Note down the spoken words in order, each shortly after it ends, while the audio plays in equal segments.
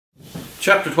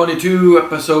Chapter 22,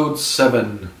 Episode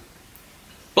 7.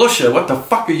 Blussah, what the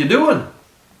fuck are you doing?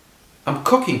 I'm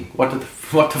cooking. What the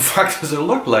fuck does it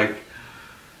look like?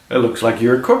 It looks like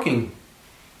you're cooking.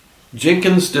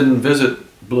 Jenkens didn't visit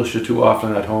Blussah too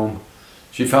often at home.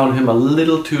 She found him a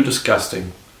little too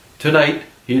disgusting. Tonight,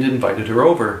 he'd invited her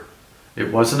over.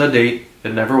 It wasn't a date.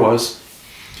 It never was.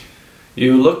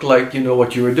 You look like you know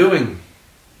what you were doing.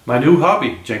 My new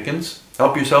hobby, Jenkens.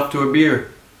 Help yourself to a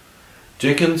beer.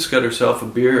 Jenkins got herself a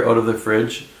beer out of the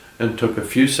fridge and took a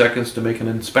few seconds to make an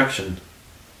inspection.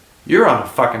 You're on a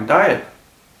fucking diet.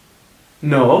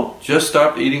 No, just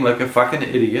stopped eating like a fucking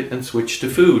idiot and switched to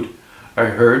food. I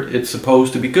heard it's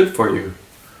supposed to be good for you.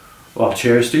 Well,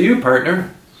 cheers to you,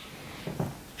 partner.